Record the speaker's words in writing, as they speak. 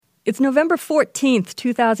It's November 14th,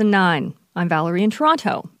 2009. I'm Valerie in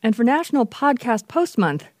Toronto, and for National Podcast Post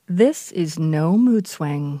Month, this is No Mood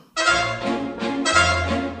Swing.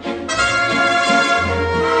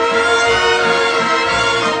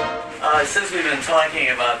 Since we've been talking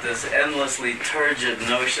about this endlessly turgid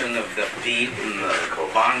notion of the beat and the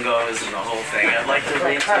bongos and the whole thing, I'd like to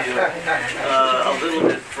read to you a little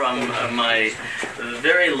bit from my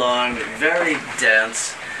very long, very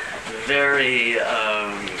dense, very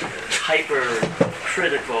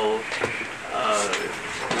hyper-critical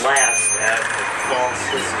blast at the false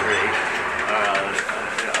history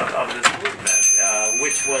of this movement,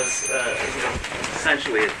 which was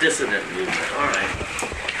essentially a dissident movement. All right.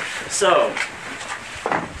 So,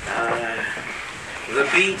 the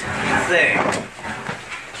beat thing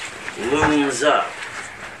looms up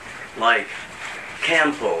like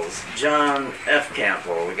Campbell's, John F.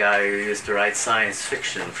 Campbell, the guy who used to write science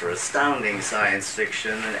fiction for Astounding Science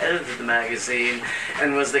Fiction and edited the magazine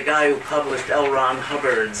and was the guy who published L. Ron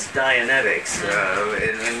Hubbard's Dianetics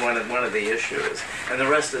in one of the issues. And the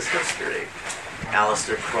rest is history.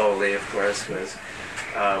 Aleister Crowley, of course, was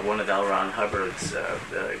one of L. Ron Hubbard's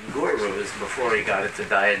gurus before he got into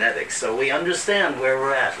Dianetics. So we understand where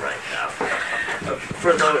we're at right now.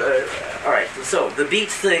 All right, so the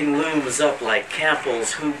beat thing looms up like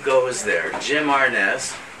Campbell's Who Goes There? Jim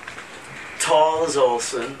Arness, tall as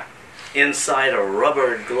Olsen, inside a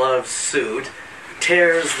rubber glove suit,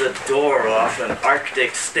 tears the door off an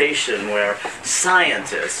Arctic station where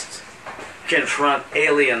scientists confront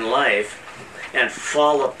alien life and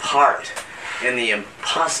fall apart in the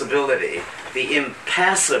impossibility, the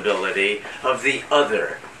impassibility of the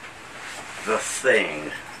other, the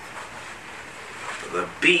thing. The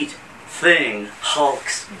beat thing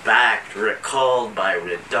hulks back, recalled by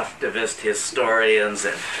reductivist historians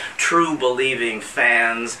and true-believing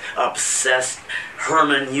fans, obsessed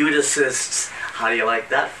hermeneuticists, how do you like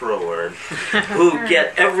that for a word, who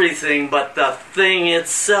get everything but the thing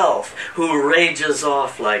itself, who rages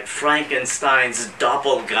off like Frankenstein's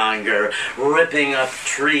doppelganger, ripping up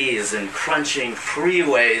trees and crunching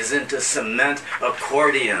freeways into cement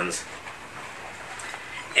accordions.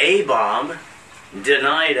 A-bomb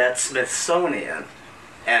denied at Smithsonian,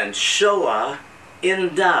 and Shoah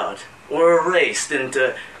in doubt or erased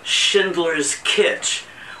into Schindler's Kitsch.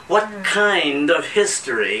 What kind of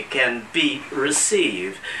history can beat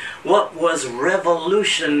receive? What was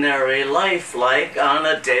revolutionary life like on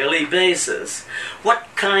a daily basis? What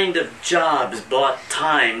kind of jobs bought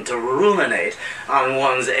time to ruminate on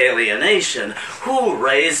one's alienation? Who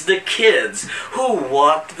raised the kids? Who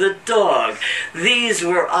walked the dog? These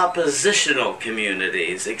were oppositional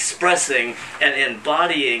communities expressing and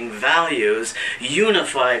embodying values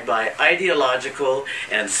unified by ideological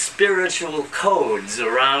and spiritual codes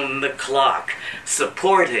around the clock,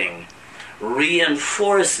 supporting,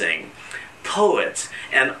 reinforcing poets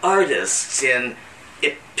and artists in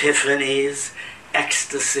epiphanies,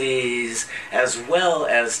 ecstasies, as well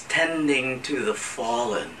as tending to the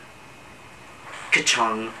fallen.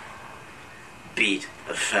 Ka-chung, beat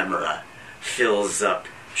ephemera fills up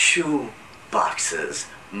shoe boxes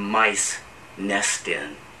mice nest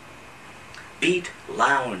in. Beat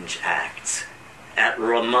lounge acts at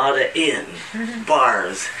Ramada Inn,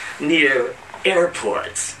 bars near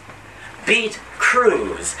airports. Beat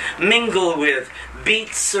crews mingle with beat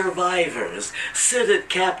survivors, sit at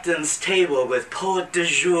captain's table with poet du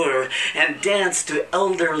jour, and dance to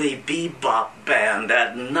elderly bebop band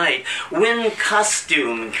at night, win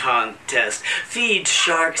costume contest, feed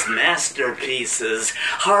sharks masterpieces,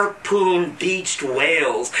 harpoon beached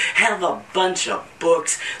whales, have a bunch of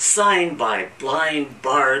books signed by blind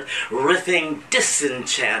bard, riffing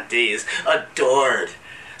disenchantees adored,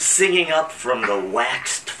 singing up from the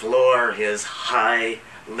waxed floor his high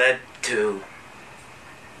lead to.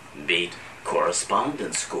 Beat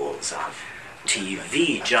correspondence schools on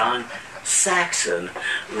TV. John Saxon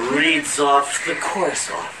reads off the course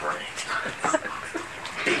offering.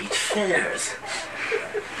 Beat fairs.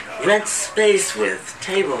 Rent space with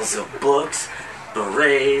tables of books,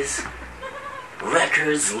 berets,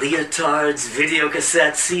 records, leotards,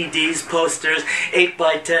 videocassettes, CDs, posters,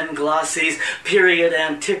 8x10 glossies, period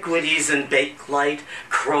antiquities and bakelite,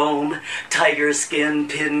 chrome, tiger skin,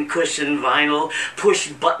 pin cushion vinyl, push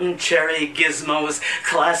button cherry gizmos,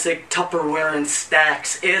 classic Tupperware and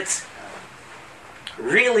stacks. It's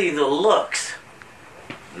really the looks,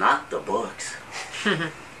 not the books.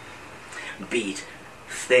 Beat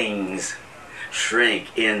things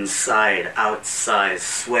shrink inside outsized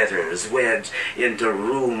sweaters, wedge into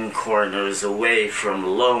room corners away from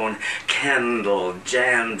lone Kendall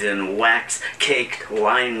jammed in wax-caked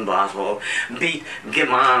wine bottle, beat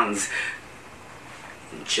Gimmons,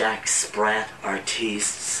 Jack Sprat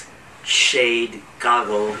artistes,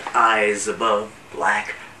 shade-goggled eyes above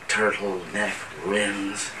black turtleneck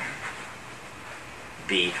rims,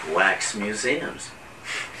 beat wax museums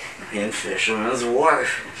in Fisherman's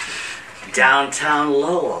Wharf, downtown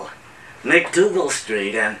Lowell, McDougal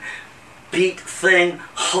Street, and Beat Thing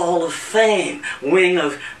Hall of Fame, wing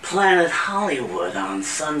of Planet Hollywood on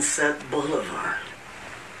Sunset Boulevard.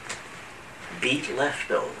 Beat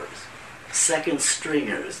leftovers, second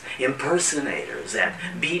stringers, impersonators at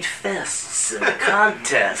beat fests and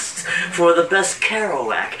contests for the best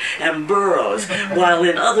Kerouac and Burroughs, while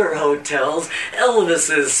in other hotels,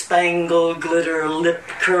 Elvis's spangled glitter lip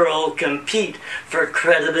curl compete for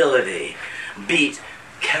credibility. Beat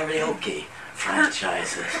karaoke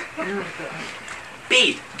franchises.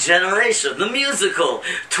 Beat Generation, the musical,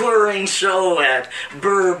 touring show at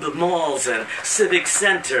Burb Malls and Civic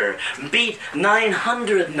Center. Beat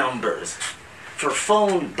 900 numbers for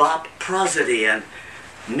phone bop prosody and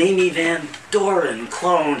Mamie Van Doren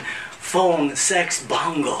clone phone sex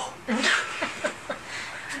bongo.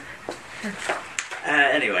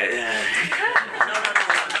 Anyway.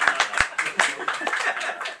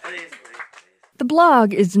 The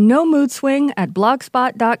blog is No Mood Swing at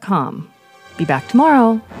blogspot.com. Be back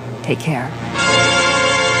tomorrow. Take care.